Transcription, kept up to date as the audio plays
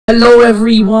Hello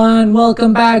everyone,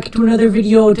 welcome back to another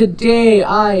video. Today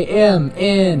I am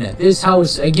in this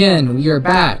house again. We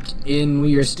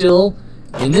are still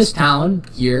in this town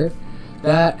here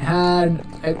that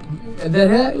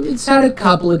it's had a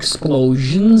couple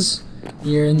explosions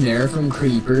here and there from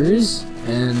creepers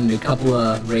and a couple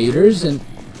of raiders. And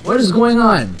what is going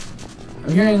on? I'm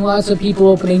hearing lots of people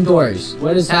opening doors.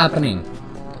 What is happening?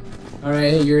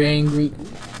 Alright, you're angry.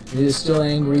 You're still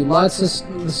angry.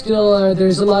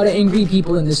 There's a lot of angry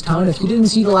people in this town. If you didn't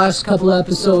see the last couple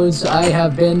episodes, I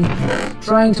have been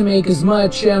trying to make as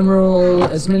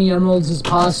many emeralds as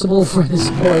possible for this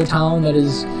poor town it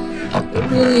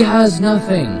really has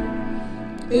nothing.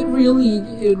 It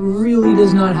really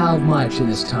does not have much in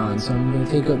this town. So I'm gonna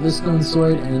take out this stone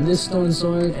sword and this stone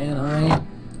sword, and I'm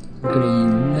gonna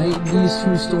unite these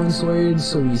two stone swords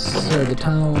so we start the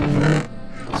town.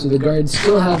 So the guards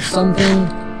still have something.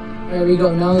 There we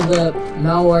go.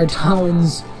 Now our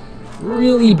town's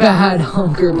really bad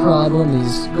hunger problem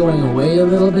is going away a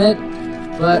little bit,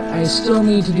 but I still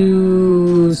need to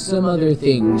do some other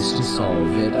things to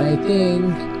solve it. I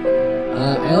think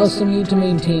I also need to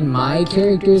maintain my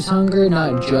character's hunger,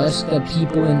 not just the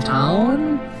people in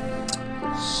town.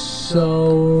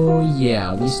 So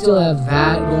yeah, we still have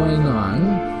that going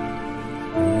on.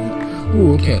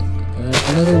 Ooh, okay.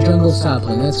 Another jungle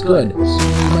sapling, that's good. Soon we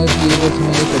might be able to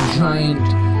make a giant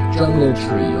jungle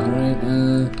tree, alright?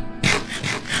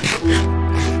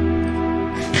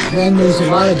 Then there's a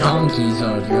lot of donkeys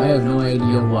out here, I have no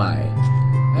idea why.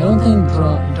 I don't think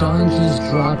donkeys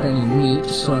drop any meat,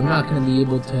 so I'm not going to be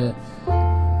able to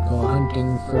go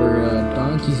hunting for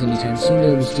donkeys anytime soon.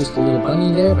 There was just a little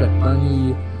bunny there, but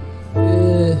bunny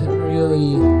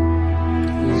really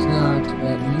is not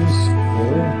that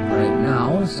useful right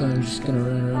now, so I'm just gonna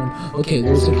run around. Okay,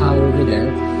 there's a cow over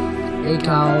there. Hey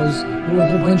cows. Oh, a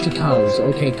whole bunch of cows.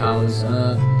 Okay, cows. You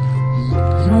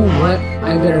know what?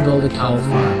 I better build a cow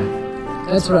farm.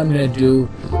 That's what I'm gonna do,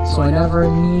 so I never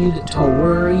need to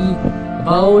worry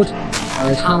about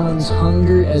our town's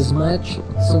hunger as much,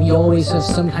 so we always have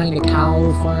some kind of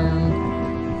cow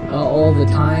farm all the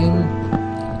time,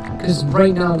 because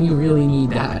right now we really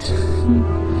need that.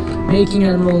 Making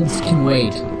emeralds can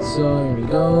wait. So here we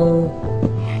go.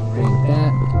 Break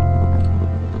that.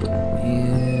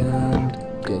 And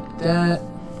get that.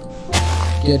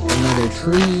 Get another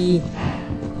tree.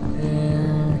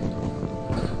 There.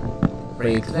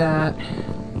 Break that.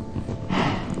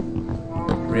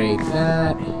 Break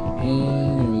that.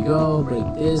 And here we go.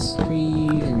 Break this tree.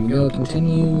 Here we go.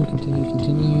 Continue.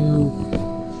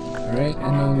 Alright,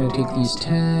 and now I'm going to take these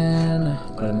 10.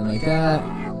 Put them in like that.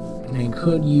 I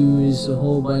could use a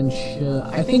whole bunch,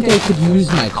 I think I could use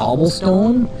my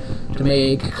cobblestone to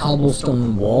make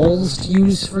cobblestone walls to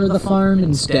use for the farm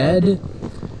instead.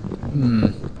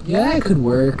 Yeah, that could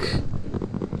work.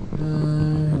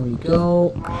 Here we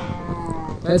go.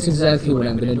 That's exactly what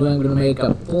I'm gonna do. I'm gonna make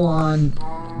a full-on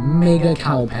mega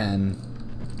cow pen.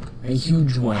 A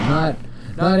huge one, not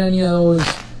any of those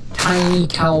tiny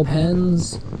cow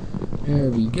pens. There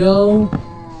we go.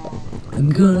 I'm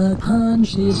gonna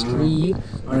punch this tree,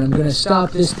 or I'm gonna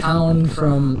stop this town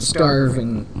from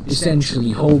starving,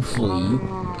 essentially, hopefully.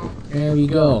 There we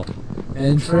go.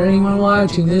 And for anyone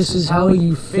watching, this is how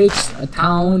you fix a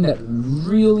town that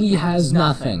really has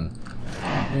nothing.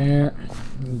 There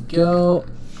we go.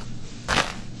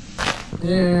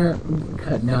 There.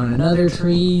 Cut down another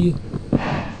tree.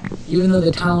 Even though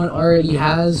the town already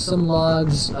has some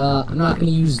logs, I'm not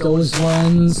gonna use those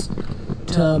ones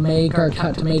to make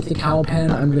the cow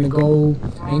pen. I'm gonna go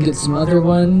and get some other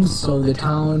ones so the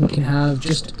town can have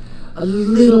just a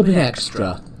little bit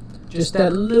extra. Just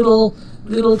that little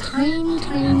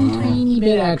tiny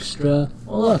bit extra.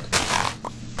 Oh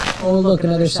look,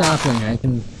 another sapling I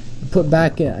can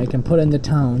put in the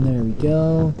town. There we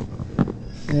go.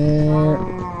 There.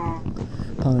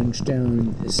 Punch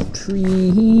down this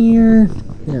tree here.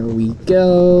 There we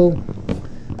go.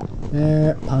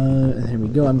 There we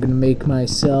go. I'm gonna make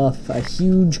myself a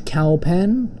huge cow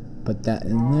pen. Put that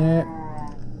in there.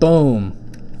 Boom.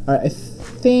 Alright, I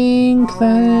think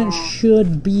that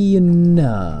should be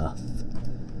enough.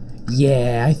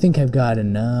 Yeah, I think I've got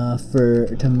enough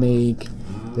to make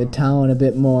the town a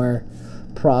bit more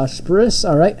prosperous.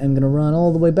 Alright, I'm gonna run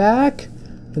all the way back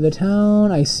to the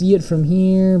town. I see it from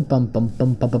here. Bum.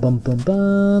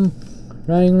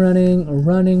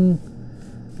 Running.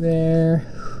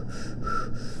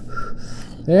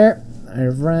 There, I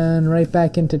ran right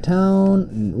back into town,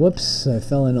 and whoops, I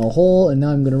fell in a hole, and now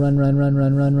I'm gonna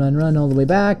run all the way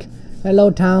back.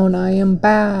 Hello town, I am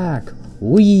back!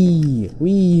 Wee!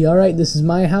 Alright, this is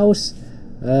my house.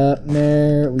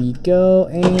 There we go,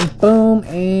 and boom,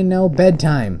 and now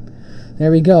bedtime. There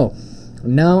we go.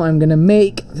 Now I'm gonna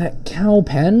make that cow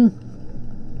pen.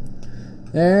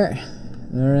 There.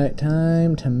 Alright,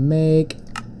 time to make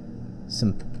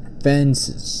some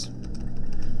fences.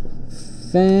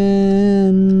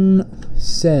 Fences.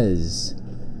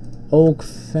 Oak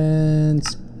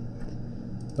fence.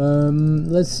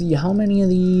 Let's see, how many of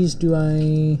these do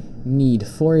I need?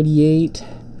 48.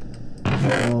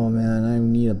 Oh man, I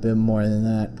need a bit more than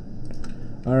that.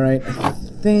 Alright, I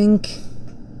think.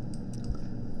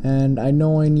 And I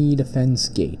know I need a fence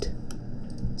gate.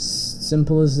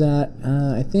 Simple as that.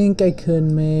 I think I could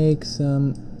make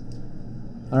some.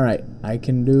 Alright, I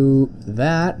can do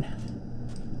that.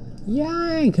 Yeah,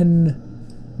 I can.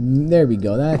 There we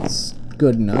go, that's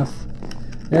good enough.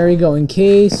 There we go. In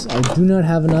case I do not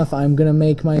have enough, I'm gonna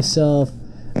make myself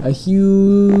a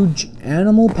huge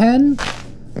animal pen.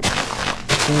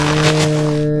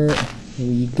 There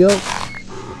we go.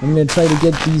 I'm gonna try to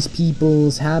get these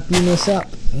people's happiness up,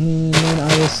 and then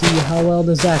I will see how well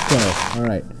does that go.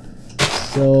 Alright,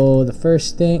 so the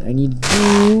first thing I need to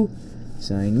do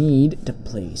is I need to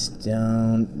place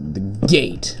down the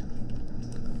gate.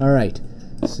 Alright,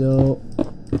 so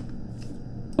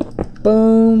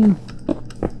boom,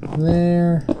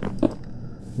 there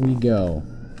we go.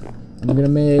 I'm gonna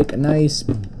make a nice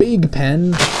big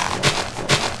pen.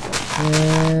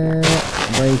 There,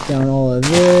 break down all of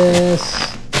this.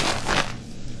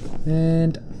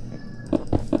 And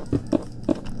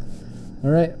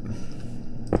alright,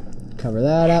 cover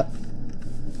that up.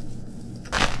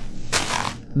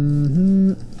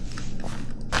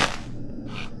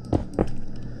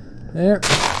 There,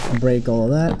 break all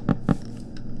of that.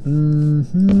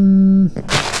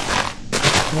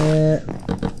 There,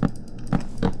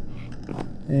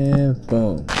 and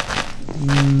boom.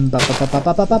 Bop, bop, bop,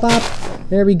 bop, bop, bop, bop.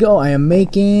 There we go. I am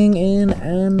making an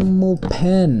animal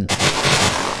pen.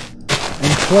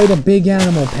 And quite a big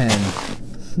animal pen.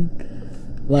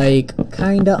 Like,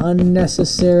 kinda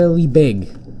unnecessarily big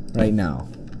right now.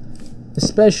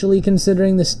 Especially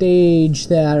considering the stage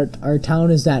that our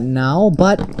town is at now,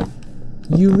 but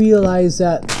you realize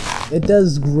that it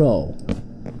does grow.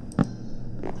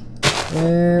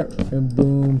 There,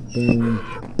 boom, boom,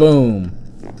 boom.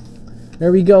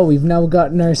 There we go, we've now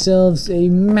gotten ourselves a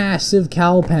massive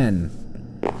cow pen.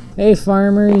 Hey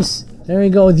farmers, there we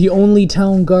go, the only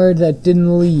town guard that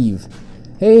didn't leave.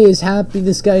 Hey,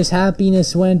 this guy's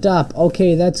happiness went up.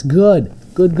 Okay, that's good.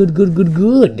 Good, good, good, good,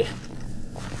 good.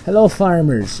 Hello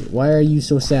farmers, why are you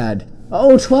so sad?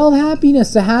 Oh, 12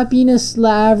 happiness, the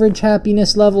average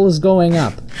happiness level is going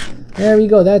up. There we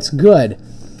go, that's good.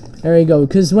 There we go,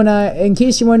 because in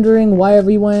case you're wondering why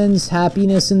everyone's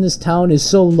happiness in this town is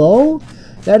so low,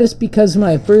 that is because when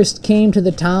I first came to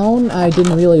the town, I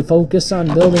didn't really focus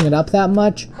on building it up that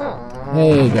much.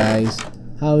 Hey guys,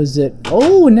 how is it?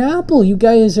 Oh, an apple! You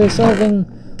guys are solving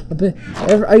a bit.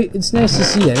 It's nice to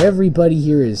see that everybody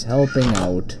here is helping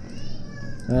out.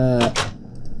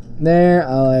 There,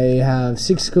 I have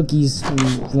 6 cookies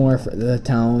more for the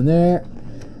town. There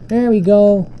we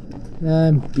go.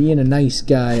 I'm being a nice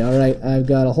guy. Alright, I've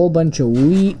got a whole bunch of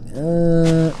wheat.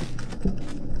 I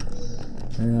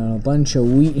got a bunch of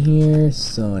wheat here.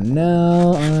 So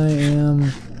now I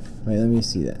am... Wait, let me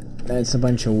see that. That's a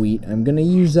bunch of wheat. I'm gonna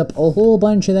use up a whole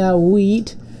bunch of that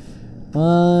wheat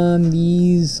on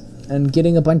these and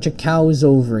getting a bunch of cows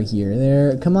over here.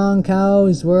 There, come on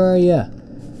cows, where are ya?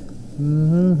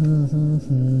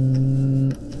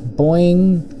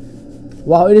 Boing.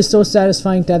 Wow, it is so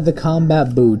satisfying to have the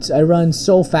combat boots. I run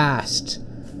so fast.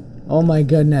 Oh my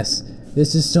goodness.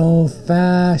 This is so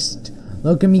fast.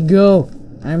 Look at me go.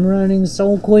 I'm running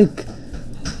so quick.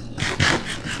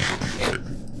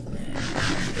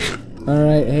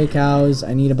 Alright, hey cows.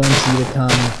 I need a bunch of you to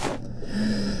come.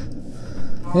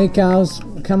 Hey cows,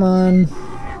 come on.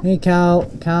 Hey cow.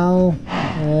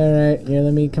 Alright, here,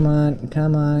 let me, come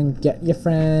on. Get your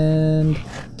friend.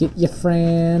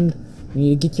 We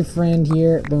need to get your friend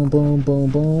here. Boom, boom, boom,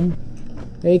 boom.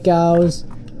 Hey, cows.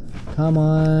 Come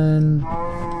on.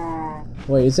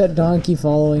 Wait, is that donkey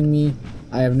following me?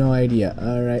 I have no idea.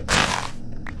 Alright.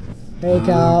 Hey,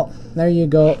 cow. There you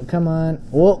go. Come on.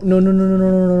 Whoa,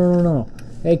 no.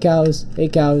 Hey, cows.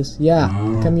 Yeah,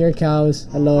 come here, cows.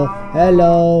 Hello.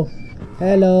 Hello,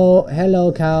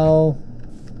 cow.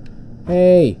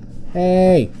 Hey.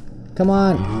 Come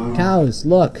on. Cows,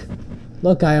 look.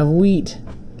 Look, I have wheat.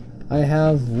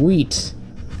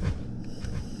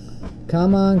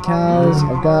 Come on, cows.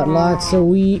 I've got lots of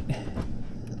wheat.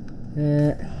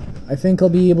 I think I'll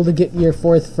be able to get your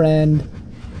 4th friend.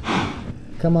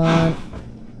 Come on.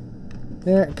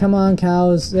 There, come on,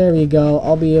 cows. There we go.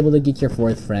 I'll be able to get your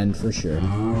fourth friend for sure.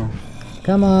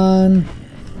 Come on.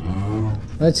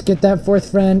 Let's get that fourth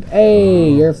friend.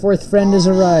 Hey, your fourth friend has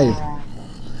arrived.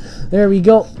 There we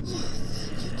go.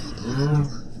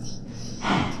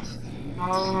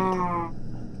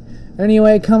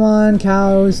 Anyway, come on,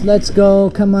 cows. Let's go.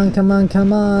 Come on, come on,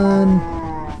 come on.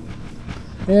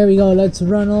 There we go. Let's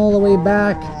run all the way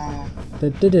back.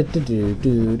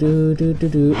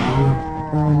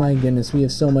 Oh my goodness, we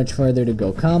have so much farther to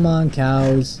go. Come on,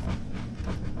 cows.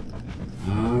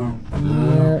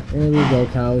 There we go,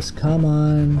 cows. Come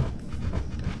on.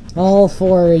 All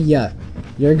four of ya.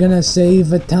 You're gonna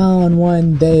save a town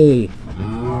one day.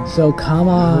 So come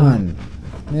on.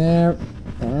 There.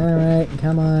 Alright,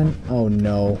 come on. Oh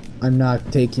no. I'm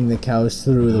not taking the cows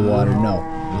through the water. No.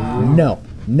 No.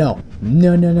 No.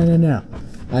 No, no, no, no, no.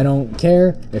 I don't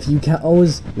care if you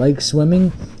cows like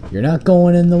swimming. You're not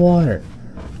going in the water.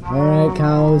 Alright,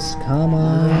 cows. Come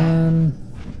on.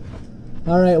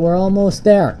 Alright, we're almost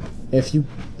there. If you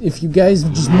guys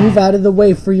just move out of the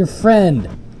way for your friend.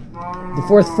 The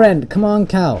fourth friend. Come on,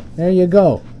 cow. There you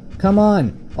go. Come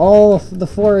on. All of the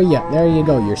four of you. There you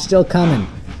go. You're still coming.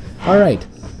 Alright.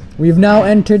 We've now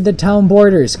entered the town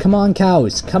borders. Come on,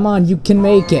 cows. Come on. You can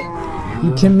make it.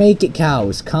 You can make it,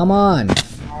 cows. Come on.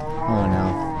 Oh,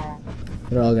 no.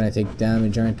 They're all gonna take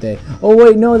damage, aren't they? Oh,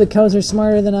 wait. No, the cows are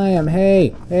smarter than I am.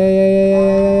 Hey. Hey,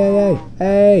 hey, hey,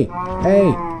 hey, hey,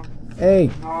 hey. Hey. Hey.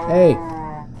 Hey.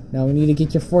 Now we need to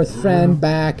get your fourth friend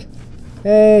back.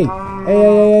 Hey. Hey, hey,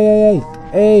 hey, hey, hey.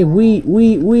 Hey, wheat,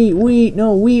 wheat, wheat, wheat.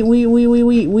 No, wheat, wheat, wheat, wheat,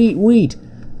 wheat, wheat, wheat.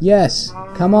 Yes.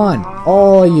 Come on.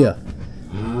 All of you.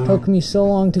 Took me so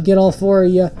long to get all four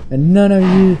of you, and none of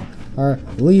you are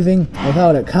leaving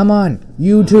without it. Come on.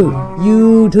 You too.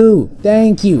 You too.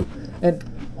 Thank you. And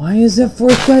why is that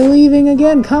fourth guy leaving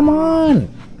again? Come on.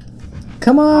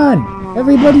 Come on.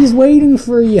 Everybody's waiting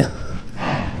for you.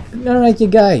 Alright, you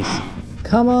guys.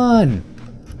 Come on.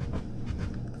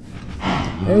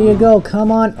 There you go.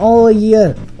 Come on, all of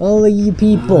you. All of you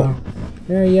people.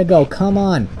 There you go. Come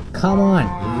on. Come on.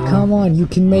 Come on. You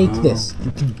can make this.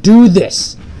 You can do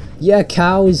this. Yeah,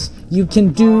 cows. You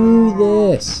can do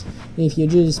this. If you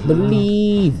just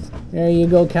believe. There you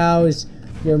go, cows.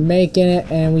 You're making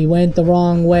it, and we went the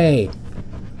wrong way.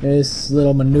 This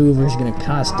little maneuver is going to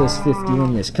cost us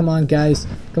 51 years. Come on, guys.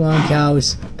 Come on,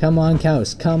 cows. Come on,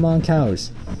 cows. Come on,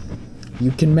 cows.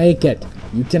 You can make it.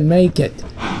 You can make it.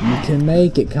 You can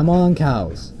make it. Come on,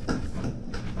 cows.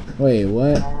 Wait,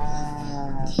 what?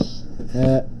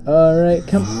 Alright,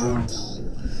 come.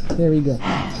 There we go.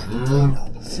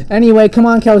 Anyway, come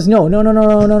on, cows. No, no, no, no,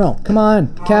 no, no, no. Come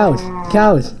on, cows.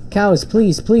 Cows. Cows,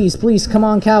 please, please, please. Come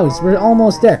on, cows. We're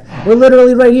almost there. We're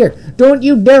literally right here. Don't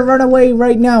you dare run away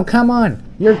right now. Come on.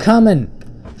 You're coming.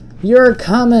 You're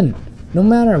coming. No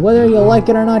matter whether you like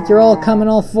it or not, you're all coming,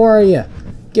 all four of you.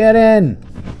 Get in.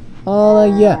 All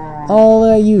of you. All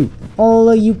of you. All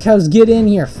of you cows, get in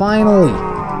here. Finally.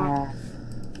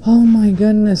 Oh my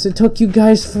goodness. It took you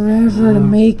guys forever to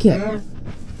make it.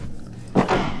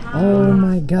 Oh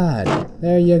my god.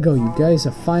 There you go. You guys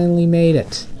have finally made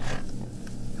it.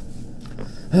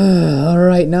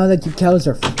 Alright, now that you cows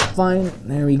are fine.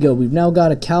 There we go. We've now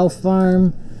got a cow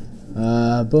farm.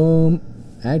 Boom.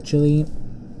 Actually,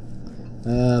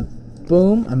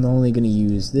 boom. I'm only gonna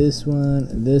use this one,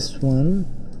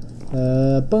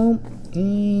 boom,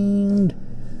 and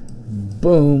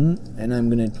boom. And I'm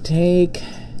gonna take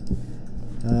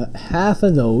half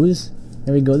of those.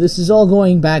 There we go. This is all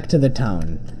going back to the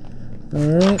town.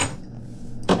 Alright.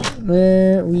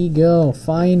 There we go.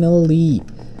 Finally.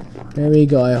 There we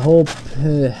go. I hope,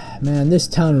 man, this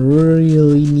town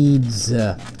really needs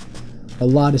a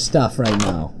lot of stuff right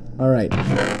now. Alright.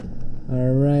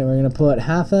 Alright, we're gonna put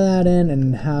half of that in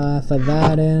and half of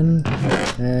that in.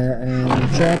 There,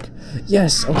 and check.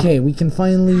 Yes, okay, we can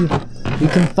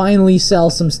finally sell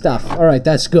some stuff. Alright,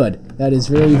 that's good. That is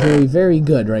very, very, very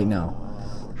good right now.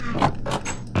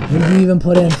 What did you even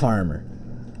put in, farmer?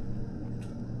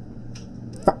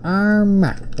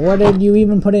 What did you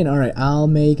even put in? Alright, I'll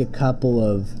make a couple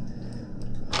of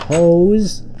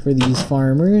hoes for these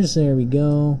farmers. There we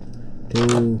go.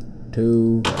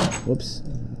 Two, whoops.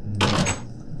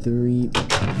 3,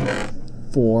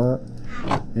 4,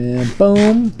 and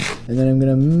boom. And then I'm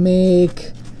gonna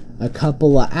make a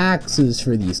couple of axes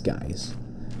for these guys.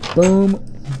 Boom,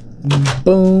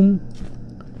 boom,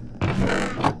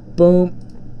 boom.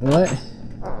 What?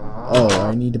 Oh,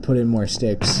 I need to put in more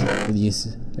sticks for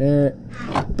these. There.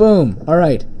 Boom.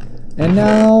 Alright. And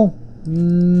now.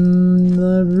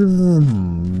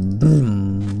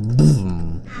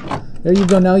 There you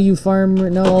go. Now you farmer.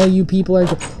 Now all you people are.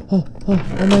 Oh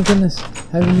my goodness.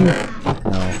 Have you...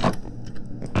 No.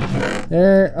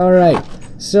 There, alright.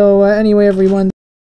 So, anyway, everyone...